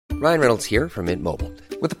Ryan Reynolds here from Mint Mobile.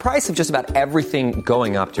 With the price of just about everything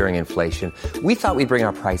going up during inflation, we thought we'd bring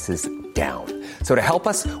our prices down. So to help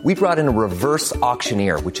us, we brought in a reverse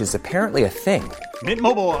auctioneer, which is apparently a thing. Mint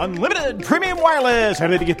Mobile Unlimited Premium Wireless. How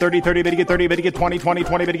to get 30, 30, bit to get 30, bit to get 20, 20,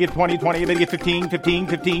 20, bit to get 20, 20, bit to get 15, 15,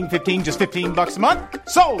 15, 15, just $15 a month?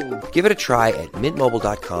 Sold! Give it a try at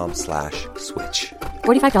mintmobile.com/switch.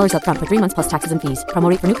 $45 up front for 3 months plus taxes and fees. Promo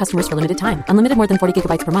rate for new customers for limited time. Unlimited more than 40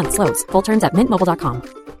 gigabytes per month. Slows full terms at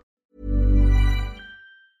mintmobile.com.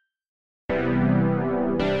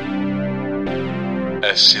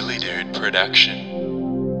 A Silly Dude production.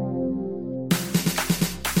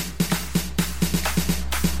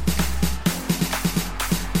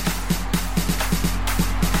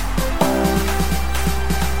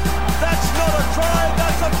 That's not a try,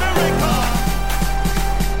 that's a miracle!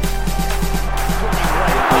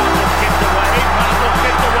 Kicked away, Parcel's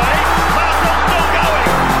kicked away, Parcel's still going!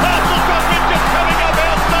 Parcel's got Richard coming up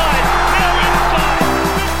outside, now inside!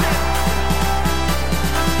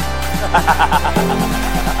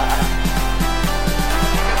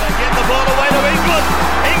 They get the ball away to Inglis.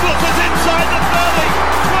 Inglis is inside the 30.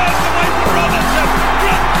 Swerves away from Robertson.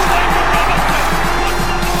 Runs away from Robertson.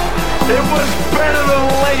 It was better than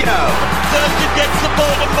Leo. Thurston gets the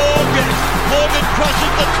ball to Morgan. Morgan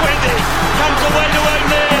crosses the 20. Comes away to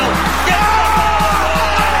O'Neill. Gets the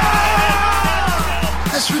ball.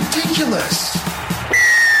 That's ridiculous.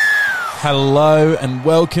 Hello and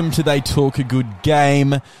welcome to They Talk a Good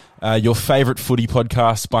Game, your favourite footy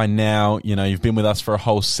podcast by now. You know, you've been with us for a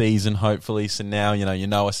whole season, hopefully, so now, you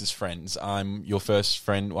know us as friends. I'm your first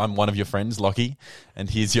friend. I'm one of your friends, Lockie,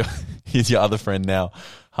 and here's your other friend now,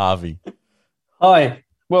 Harvey. Hi,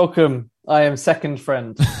 welcome. I am second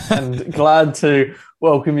friend and glad to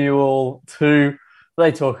welcome you all to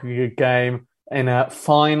They Talk a Good Game in a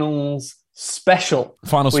finals special.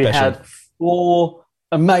 We had 4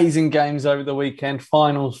 amazing games over the weekend.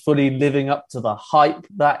 Finals footy living up to the hype,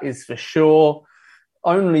 that is for sure.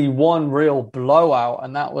 Only one real blowout,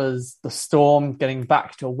 and that was the Storm getting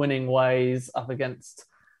back to winning ways up against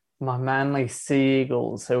my Manly Sea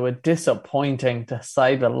Eagles, who were disappointing to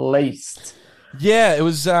say the least. Yeah, it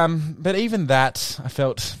was. But even that, I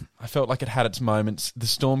felt like it had its moments. The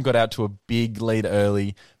Storm got out to a big lead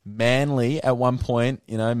early. Manly at one point,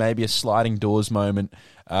 maybe a sliding doors moment.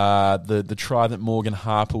 The try that Morgan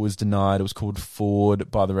Harper was denied, it was called forward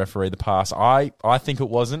by the referee, the pass. I think it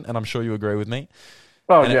wasn't, and I'm sure you agree with me.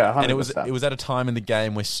 Oh, yeah, 100%. And it was at a time in the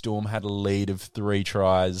game where Storm had a lead of 3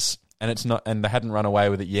 tries, and they hadn't run away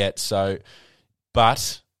with it yet. So,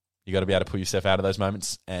 but you got to be able to pull yourself out of those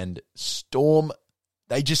moments. And Storm,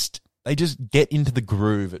 they just get into the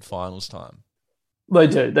groove at finals time. They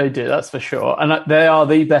do, that's for sure. And they are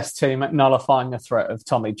the best team at nullifying the threat of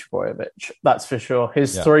Tommy Trbojevic, that's for sure.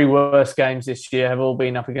 His 3 worst games this year have all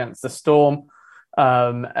been up against the Storm.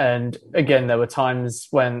 And again, there were times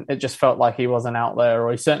when it just felt like he wasn't out there,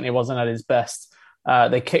 or he certainly wasn't at his best.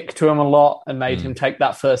 They kicked to him a lot and made him take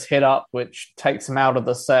that first hit up, which takes him out of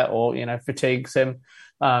the set or, fatigues him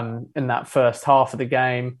in that first half of the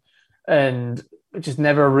game. And it just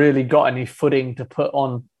never really got any footing to put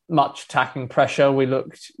on much attacking pressure. We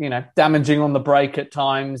looked, damaging on the break at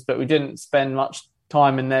times, but we didn't spend much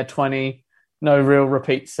time in their 20, no real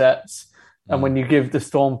repeat sets. And when you give the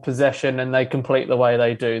Storm possession and they complete the way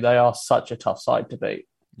they do, they are such a tough side to beat.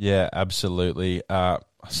 Yeah, absolutely.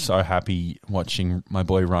 So happy watching my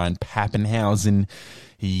boy Ryan Papenhuyzen.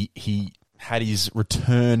 He had his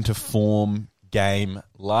return to form game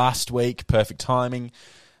last week, perfect timing,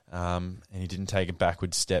 and he didn't take a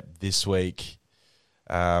backward step this week.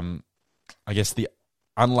 I guess the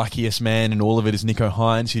unluckiest man in all of it is Nicho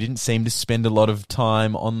Hynes, who didn't seem to spend a lot of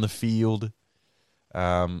time on the field.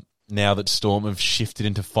 Now that Storm have shifted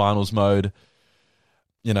into finals mode,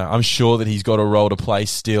 I'm sure that he's got a role to play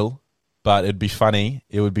still, but it'd be funny.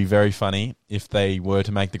 It would be very funny if they were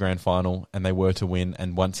to make the grand final and they were to win,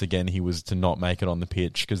 and once again he was to not make it on the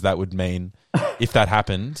pitch, because that would mean, if that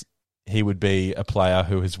happened, he would be a player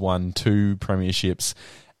who has won 2 premierships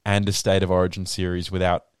and a State of Origin series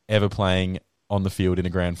without ever playing on the field in a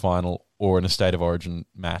grand final or in a State of Origin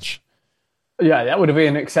match. Yeah, that would be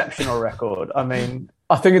an exceptional record. I mean,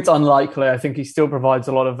 I think it's unlikely. I think he still provides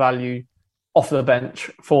a lot of value off the bench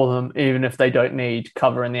for them, even if they don't need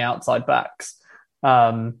cover in the outside backs.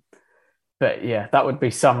 But yeah, that would be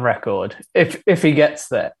some record if he gets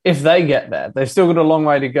there. If they get there, they've still got a long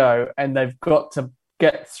way to go, and they've got to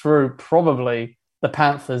get through probably the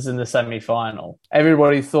Panthers in the semi-final.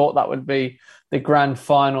 Everybody thought that would be the grand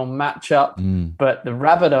final matchup, but the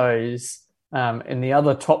Rabbitohs in the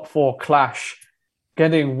other top 4 clash,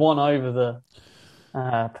 getting one over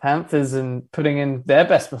Panthers and putting in their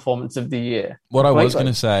best performance of the year. What I was going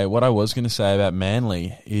to say about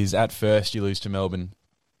Manly is at first you lose to Melbourne.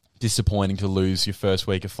 Disappointing to lose your first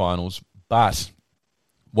week of finals. But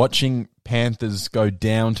watching Panthers go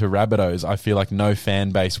down to Rabbitohs, I feel like no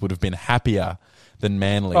fan base would have been happier than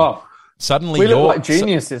Manly. Oh, suddenly we look like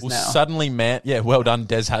geniuses now. Suddenly, well done,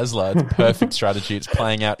 Des Hasler. Perfect strategy. It's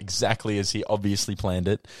playing out exactly as he obviously planned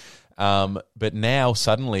it. But now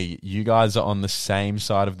suddenly you guys are on the same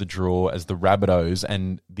side of the draw as the Rabbitohs,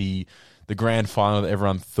 and the grand final that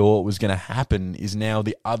everyone thought was going to happen is now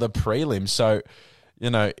the other prelim. So, I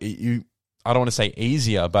don't want to say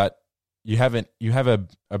easier, but you have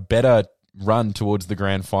a better run towards the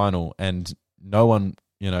grand final, and no one,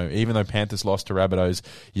 even though Panthers lost to Rabbitohs,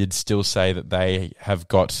 you'd still say that they have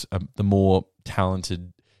got the more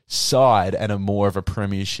talented side and a more of a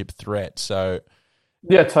premiership threat. So.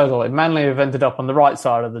 Yeah, totally. Manly have ended up on the right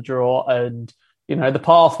side of the draw, and the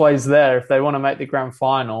pathway's there if they want to make the grand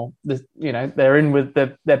final. They're in with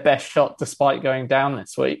their best shot despite going down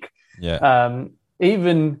this week. Yeah.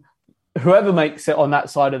 Even whoever makes it on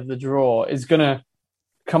that side of the draw is going to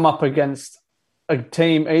come up against a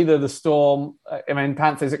team, either the Storm,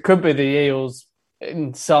 Panthers. It could be the Eels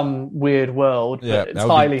in some weird world, but it's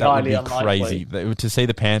highly unlikely. Crazy to see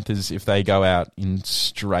the Panthers if they go out in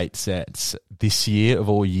straight sets this year of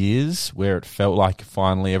all years, where it felt like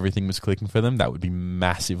finally everything was clicking for them. That would be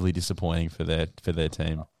massively disappointing for their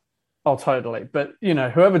team. Oh, totally. But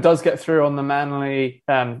whoever does get through on the Manly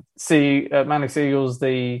Seagulls,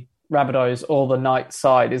 the Rabbitohs, or the Knights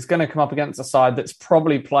side is going to come up against a side that's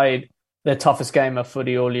probably played their toughest game of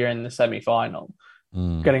footy all year in the semi-final,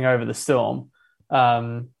 getting over the Storm.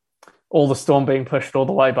 All the Storm being pushed all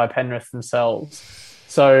the way by Penrith themselves.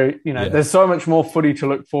 So, there's so much more footy to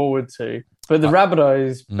look forward to. But the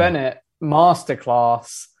Rabbitohs, Bennett,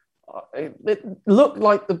 masterclass. It looked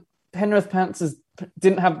like the Penrith Panthers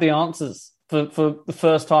didn't have the answers for the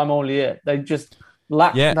first time all year. They just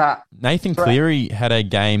lacked that. Nathan Cleary had a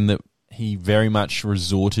game that he very much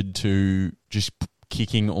resorted to just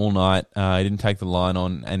kicking all night. He didn't take the line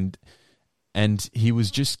on, and he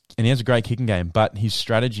has a great kicking game, but his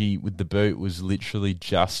strategy with the boot was literally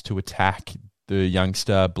just to attack the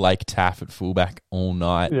youngster Blake Taff at fullback all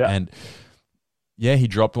night. Yeah. And he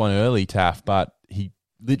dropped one early, Taff, but he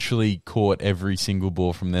literally caught every single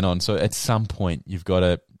ball from then on. So at some point, you've got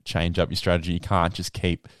to change up your strategy. You can't just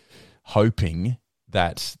keep hoping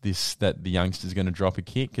that the youngster's going to drop a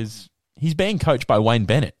kick, because he's being coached by Wayne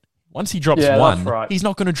Bennett. Once he drops one, he's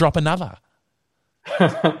not going to drop another.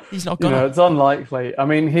 He's not going to. It's unlikely. I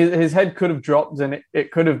mean, his head could have dropped, and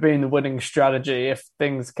it could have been the winning strategy if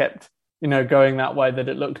things kept, going that way that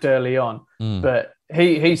it looked early on. But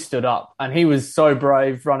he stood up, and he was so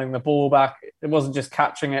brave running the ball back. It wasn't just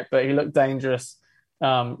catching it, but he looked dangerous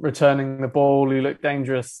returning the ball. He looked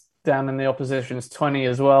dangerous down in the opposition's 20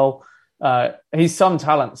 as well. He's some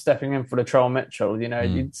talent stepping in for Latrell Mitchell.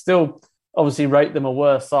 You'd still obviously rate them a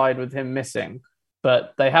worse side with him missing,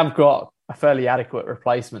 but they have got a fairly adequate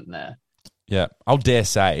replacement there. Yeah, I'll dare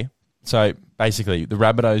say. So basically, the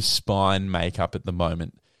Rabbitohs spine makeup at the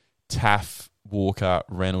moment: Taff, Walker,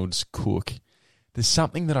 Reynolds, Cook. There's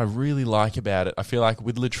something that I really like about it. I feel like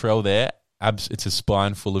with Latrell there, it's a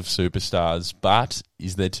spine full of superstars. But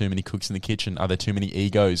is there too many cooks in the kitchen? Are there too many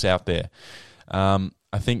egos out there?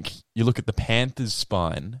 I think you look at the Panthers'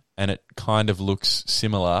 spine, and it kind of looks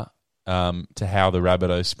similar to how the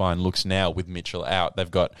Rabbitohs spine looks now with Mitchell out. They've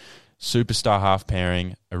got superstar half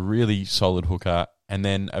pairing, a really solid hooker, and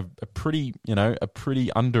then a pretty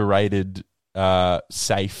underrated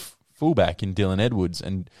safe fullback in Dylan Edwards.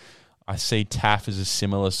 And I see Taff as a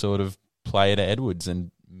similar sort of player to Edwards,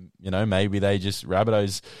 and maybe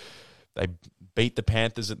Rabbitohs, they beat the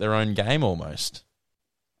Panthers at their own game almost.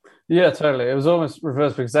 Yeah, totally. It was almost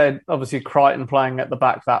reversed because they had obviously Crichton playing at the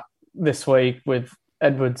back this week with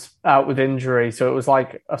Edwards out with injury, so it was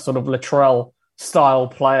like a sort of Latrell style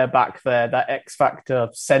player back there, that X factor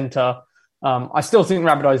centre. I still think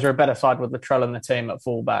Rabbitohs are a better side with Latrell in the team at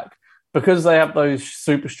fullback, because they have those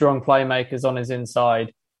super strong playmakers on his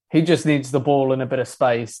inside. He just needs the ball in a bit of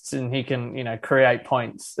space, and he can, create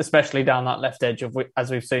points, especially down that left edge as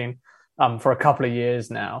we've seen for a couple of years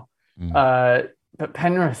now. But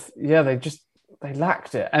Penrith, they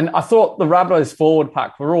lacked it. And I thought the Rabbitohs forward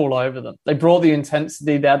pack were all over them. They brought the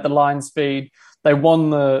intensity, they had the line speed, they won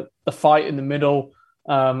the fight in the middle,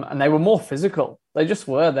 and they were more physical. They just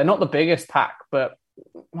were. They're not the biggest pack, but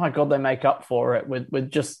my God, they make up for it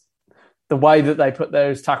with just the way that they put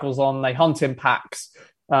those tackles on. They hunt in packs.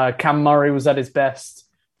 Cam Murray was at his best,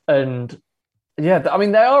 and Yeah, I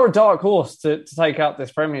mean, they are a dark horse to take out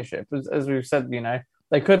this Premiership. As we've said,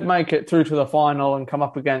 they could make it through to the final and come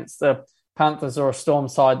up against the Panthers or a Storm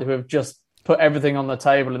side who have just put everything on the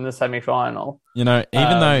table in the semi-final. Even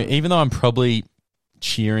though I'm probably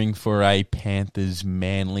cheering for a Panthers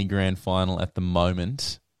Manly grand final at the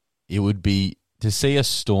moment, it would be to see a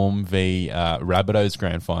Storm v Rabbitohs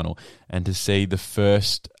grand final, and to see the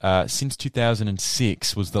first since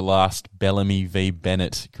 2006 was the last Bellamy v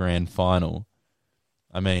Bennett grand final.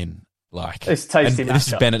 I mean, it's tasty. This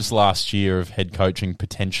is Bennett's last year of head coaching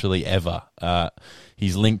potentially ever.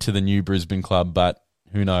 He's linked to the new Brisbane club, but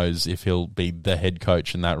who knows if he'll be the head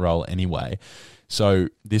coach in that role anyway. So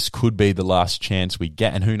this could be the last chance we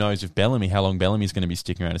get, and who knows if how long Bellamy's going to be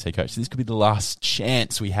sticking around as head coach. So this could be the last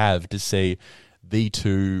chance we have to see the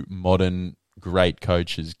two modern great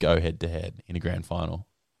coaches go head to head in a grand final.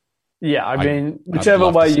 Yeah, I mean, whichever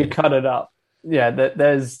way you cut it up,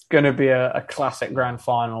 there's going to be a classic grand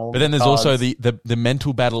final. But then there's also the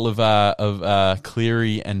mental battle of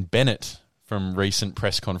Cleary and Bennett from recent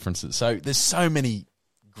press conferences. So there's so many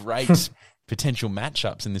great potential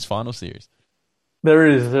matchups in this final series. There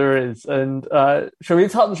is. And shall we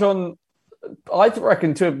touch on, I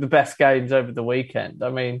reckon, two of the best games over the weekend? I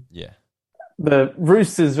mean, the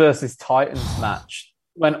Roosters versus Titans match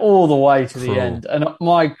went all the way to the end. And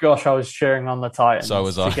my gosh, I was cheering on the Titans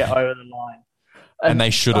to get over the line. And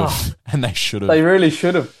they should have. And they should have. They really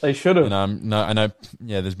should have. I know.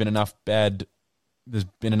 Yeah, there's been enough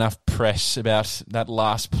press about that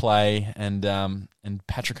last play and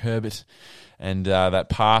Patrick Herbert and that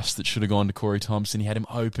pass that should have gone to Corey Thompson. He had him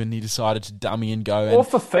open. He decided to dummy and go. Or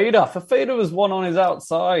Fafita. Fafita was one on his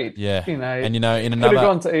outside. Yeah. In another, could have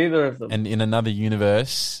gone to either of them. And in another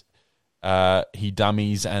universe, he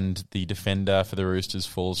dummies and the defender for the Roosters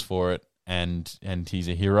falls for it, and he's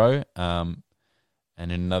a hero.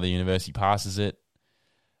 And in another universe, he passes it.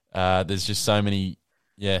 There's just so many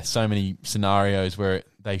scenarios where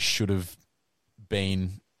they should have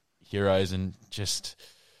been heroes and just...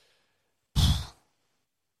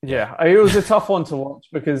 Yeah, it was a tough one to watch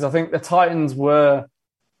because I think the Titans were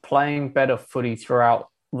playing better footy throughout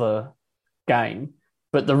the game,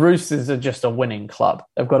 but the Roosters are just a winning club.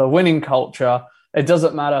 They've got a winning culture. It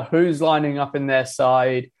doesn't matter who's lining up in their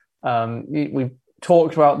side. We've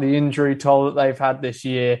talked about the injury toll that they've had this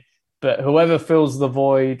year, but whoever fills the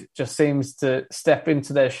void just seems to step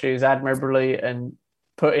into their shoes admirably and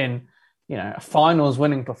put in, a finals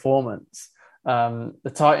winning performance.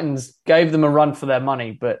 The Titans gave them a run for their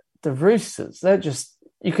money, but the Roosters,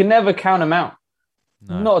 you can never count them out.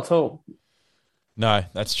 No. Not at all. No,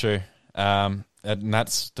 that's true. And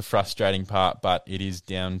that's the frustrating part, but it is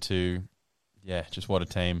down to, just what a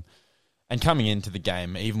team. And coming into the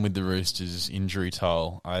game, even with the Roosters' injury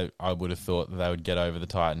toll, I would have thought that they would get over the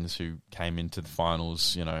Titans, who came into the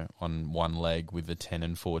finals, on one leg with a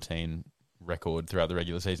 10-14 record throughout the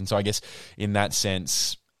regular season. So I guess in that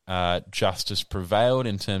sense, justice prevailed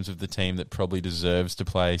in terms of the team that probably deserves to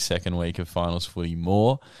play second week of finals footy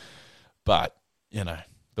more. But,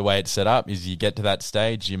 the way it's set up is you get to that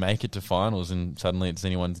stage, you make it to finals, and suddenly it's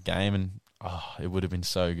anyone's game. And it would have been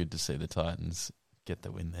so good to see the Titans get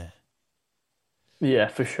the win there. Yeah,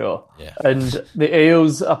 for sure. Yeah. And the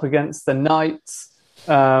Eels up against the Knights.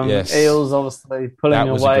 Yes. Eels obviously pulling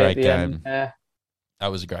away at the end there.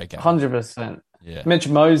 That was a great game. 100%. Yeah. Mitch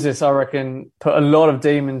Moses, I reckon, put a lot of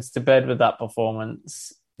demons to bed with that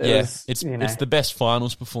performance. It's the best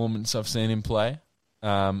finals performance I've seen him play.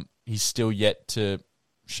 He's still yet to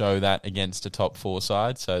show that against a top four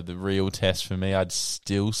side. So the real test for me, I'd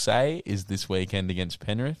still say, is this weekend against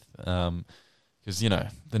Penrith. Because,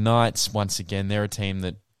 the Knights, once again, they're a team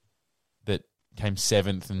that came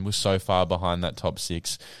seventh and was so far behind that top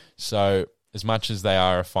six. So as much as they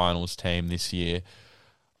are a finals team this year,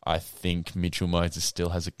 I think Mitchell Moses still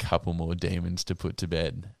has a couple more demons to put to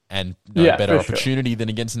bed, and no better opportunity than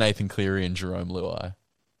against Nathan Cleary and Jerome Luai.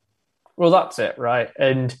 Well, that's it, right?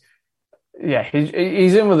 And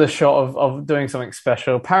he's in with a shot of doing something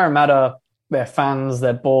special. Parramatta, their fans,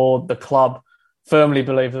 their board, the club firmly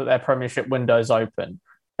believe that their premiership window's open,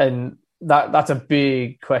 and that's a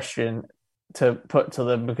big question to put to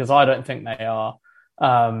them because I don't think they are.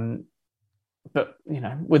 But,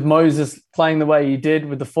 with Moses playing the way he did,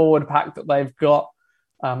 with the forward pack that they've got,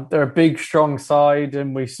 they're a big, strong side,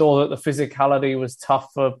 and we saw that the physicality was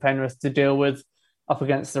tough for Penrith to deal with up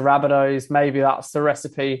against the Rabbitohs. Maybe that's the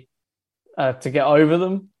recipe to get over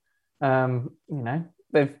them.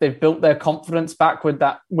 They've built their confidence back with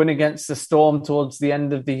that win against the Storm towards the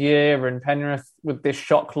end of the year, and Penrith with this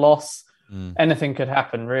shock loss. Anything could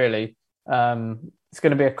happen, really. It's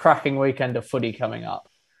going to be a cracking weekend of footy coming up.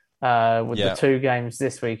 with the 2 games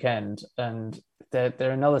this weekend, and they're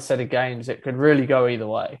another set of games that could really go either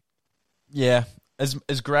way. Yeah,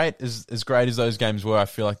 as great as those games were, I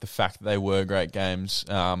feel like the fact that they were great games,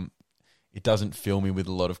 it doesn't fill me with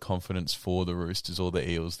a lot of confidence for the Roosters or the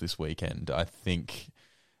Eels this weekend. I think,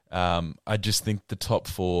 I just think the top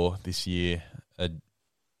 4 this year are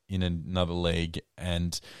in another league,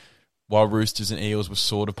 and while Roosters and Eels were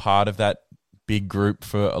sort of part of that big group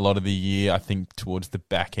for a lot of the year, I think towards the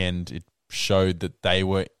back end it showed that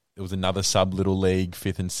it was another sub little league,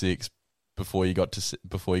 5th and 6th before you got to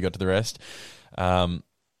the rest. And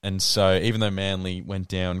so even though Manly went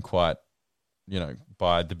down quite,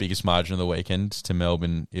 by the biggest margin of the weekend to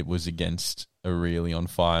Melbourne, it was against a really on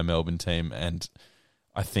fire Melbourne team, and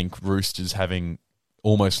I think Roosters having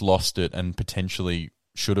almost lost it and potentially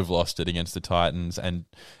should have lost it against the Titans, and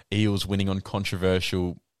Eels winning on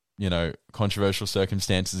controversial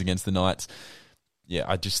circumstances against the Knights. Yeah,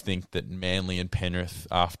 I just think that Manly and Penrith,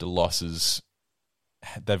 after losses,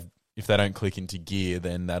 if they don't click into gear,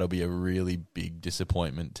 then that'll be a really big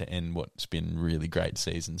disappointment to end what's been really great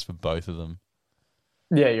seasons for both of them.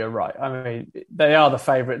 Yeah, you're right. I mean, they are the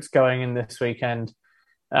favourites going in this weekend.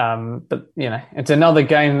 But, it's another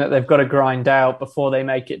game that they've got to grind out before they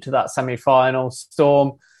make it to that semi-final.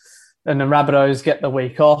 Storm and the Rabbitohs get the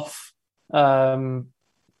week off. Do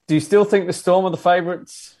you still think the Storm are the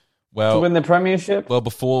favourites to win the premiership? Well,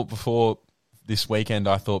 before this weekend,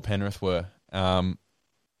 I thought Penrith were.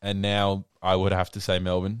 And now I would have to say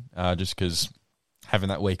Melbourne, just because having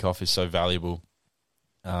that week off is so valuable.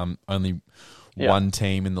 Only one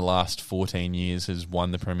team in the last 14 years has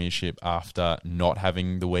won the premiership after not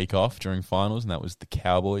having the week off during finals, and that was the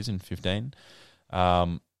Cowboys in 15.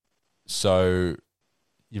 So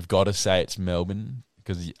you've got to say it's Melbourne,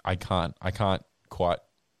 because I can't quite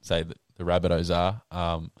say that the Rabbitohs are.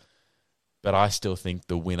 But I still think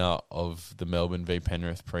the winner of the Melbourne v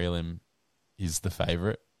Penrith prelim is the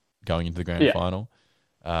favourite going into the grand final.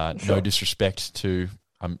 No disrespect to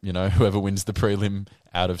whoever wins the prelim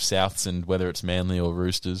out of Souths, and whether it's Manly or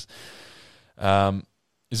Roosters.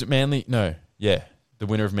 Is it Manly? No. Yeah. The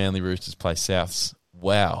winner of Manly Roosters plays Souths.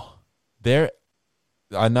 Wow.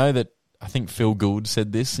 I know that, I think Phil Gould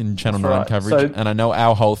said this in Channel 9 coverage, and I know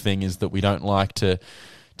our whole thing is that we don't like to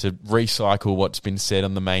recycle what's been said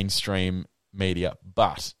on the mainstream media,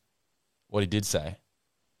 but what he did say,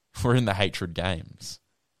 we're in the hatred games.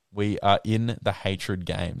 We are in the hatred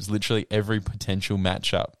games. Literally every potential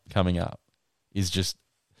matchup coming up is just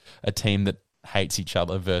a team that hates each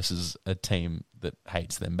other versus a team that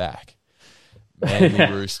hates them back. Manly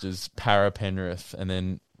Roosters, Para Penrith, and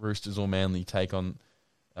then Roosters or Manly take on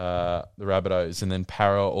the Rabbitohs, and then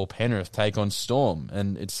Para or Penrith take on Storm.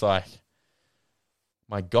 And it's like,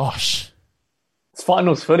 my gosh. It's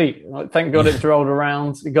finals footy. Thank God it's rolled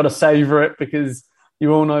around. You've got to savour it, because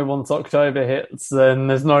you all know once October hits, then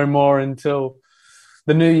there's no more until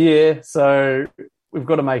the new year. So we've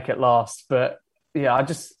got to make it last. But yeah, I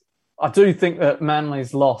do think that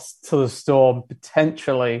Manly's loss to the Storm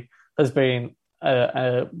potentially has been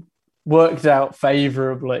worked out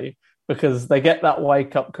favourably, because they get that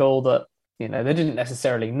wake-up call that, they didn't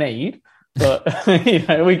necessarily need. But,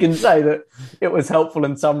 we can say that it was helpful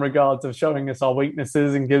in some regards of showing us our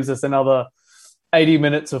weaknesses, and gives us another 80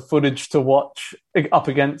 minutes of footage to watch up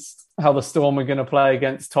against how the Storm are going to play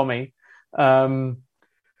against Tommy. And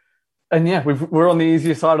yeah, we're on the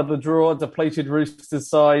easier side of the draw, depleted Roosters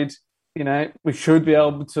side. We should be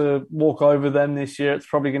able to walk over them this year. It's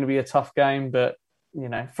probably going to be a tough game, but,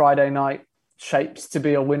 Friday night shapes to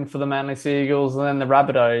be a win for the Manly Sea Eagles. And then the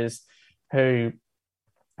Rabbitohs, who,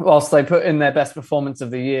 whilst they put in their best performance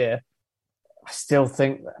of the year, I still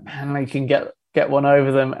think that Manly can get one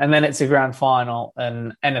over them. And then it's a grand final,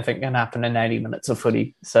 and anything can happen in 80 minutes of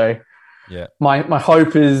footy. So yeah, my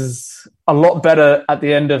hope is a lot better at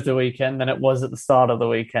the end of the weekend than it was at the start of the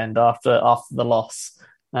weekend after the loss,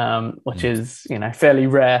 which is, fairly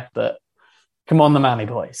rare. But come on, the Manly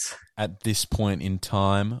boys. At this point in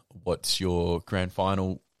time, what's your grand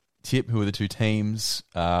final tip? Who are the two teams,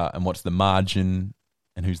 and what's the margin,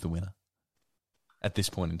 and who's the winner at this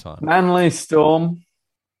point in time? Manly Storm.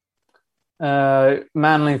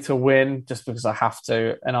 Manly to win, just because I have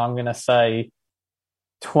to, and I'm going to say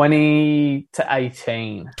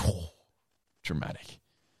 20-18. Dramatic.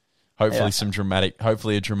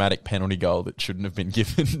 Hopefully a dramatic penalty goal that shouldn't have been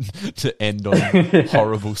given to end on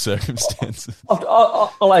horrible circumstances.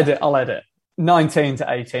 I'll edit.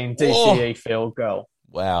 19-18 DCE field goal.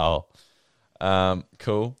 Wow.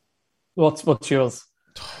 Cool. What's yours?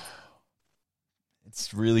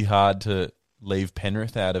 It's really hard to leave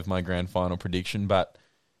Penrith out of my grand final prediction, but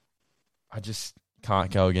I just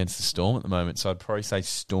can't go against the Storm at the moment. So I'd probably say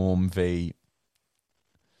Storm v.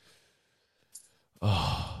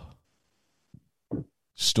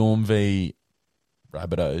 Storm v.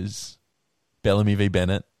 Rabbitohs, Bellamy v.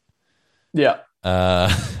 Bennett. Yeah.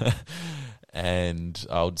 And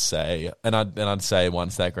I'd say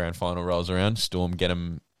once that grand final rolls around, Storm get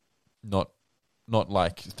them not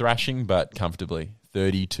like thrashing, but comfortably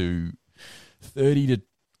 30 to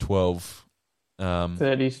 12.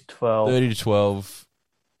 30 to 12. 30 to 12.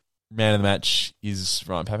 Man of the match is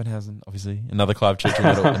Ryan Pappenhausen, obviously. Another Clive Churchill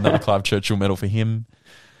medal. Another Clive Churchill medal for him.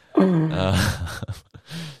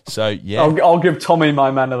 So yeah, I'll give Tommy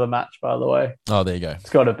my man of the match. By the way, oh, there you go. It's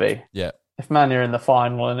got to be. Yeah. If Man are in the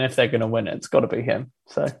final and if they're going to win it, it's got to be him.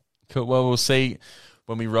 So cool. Well, we'll see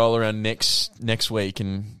when we roll around next week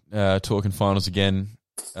and talking finals again.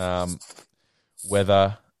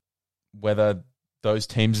 Whether those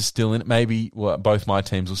teams are still in it, maybe both my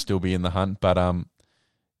teams will still be in the hunt, but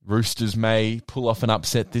Roosters may pull off an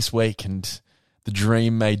upset this week, and the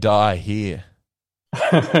dream may die here.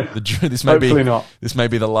 This may Hopefully not. This may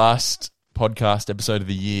be the last podcast episode of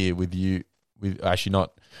the year with you. With actually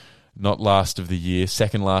not last of the year,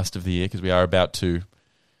 second last of the year, because we are about to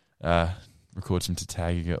record some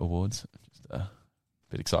Tatagaga awards. Just a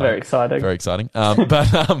bit exciting. Very exciting. Very exciting.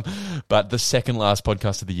 But the second last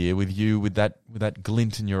podcast of the year with you, with that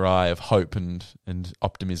glint in your eye of hope and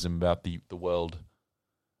optimism about the world.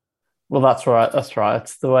 Well, that's right. That's right.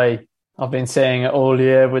 It's the way I've been seeing it all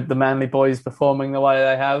year with the Manly boys performing the way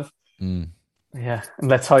they have. Yeah, and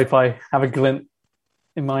let's hope I have a glint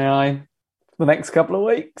in my eye for the next couple of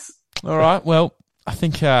weeks. All right. Well, I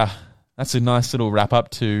think that's a nice little wrap up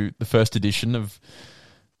to the first edition of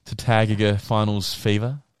Tatagaga Finals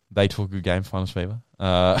Fever. They Talk Good Game Finals Fever.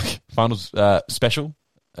 Finals special.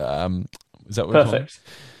 Is that what we're calling it?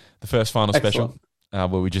 The first final special where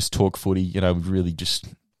we just talk footy. We really just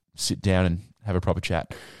sit down and have a proper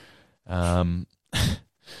chat.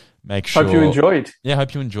 Make sure. Hope you enjoyed. Yeah,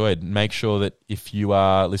 hope you enjoyed. Make sure that if you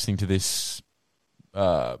are listening to this,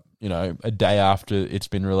 a day after it's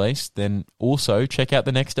been released, then also check out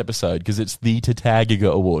the next episode because it's the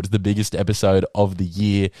Tatagaga Awards, the biggest episode of the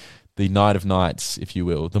year, the night of nights, if you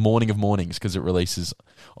will, the morning of mornings, because it releases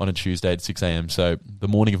on a Tuesday at 6 a.m. So the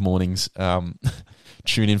morning of mornings,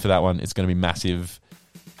 tune in for that one. It's going to be massive.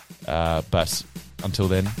 But until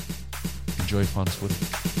then, enjoy finals footy.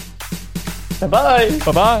 Bye-bye.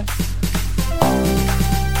 Bye-bye.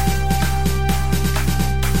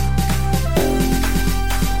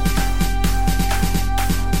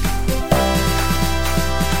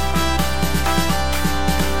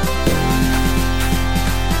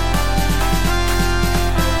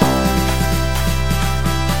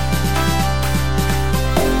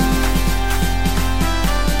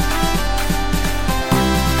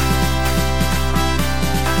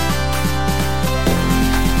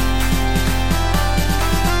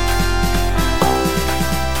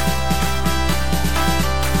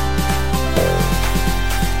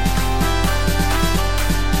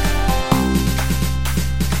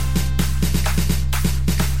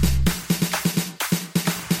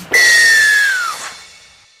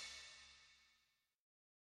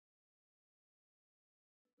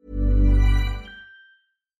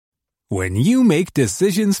 When you make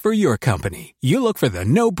decisions for your company, you look for the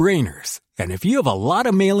no-brainers. And if you have a lot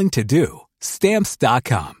of mailing to do,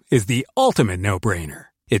 Stamps.com is the ultimate no-brainer.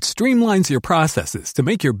 It streamlines your processes to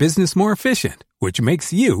make your business more efficient, which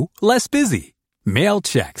makes you less busy. Mail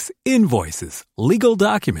checks, invoices, legal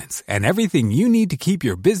documents, and everything you need to keep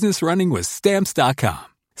your business running with Stamps.com.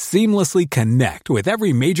 Seamlessly connect with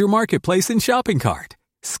every major marketplace and shopping cart.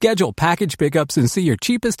 Schedule package pickups and see your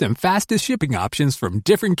cheapest and fastest shipping options from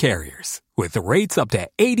different carriers. With rates up to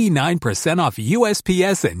 89% off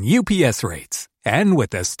USPS and UPS rates. And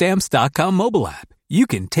with the Stamps.com mobile app, you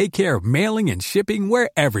can take care of mailing and shipping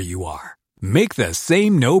wherever you are. Make the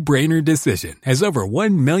same no-brainer decision as over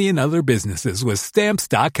 1 million other businesses with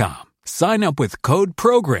Stamps.com. Sign up with code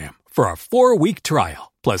PROGRAM for a 4-week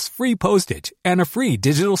trial, plus free postage and a free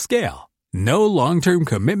digital scale. No long-term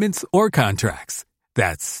commitments or contracts.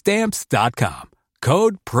 That's Stamps.com.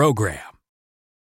 Code PROGRAM.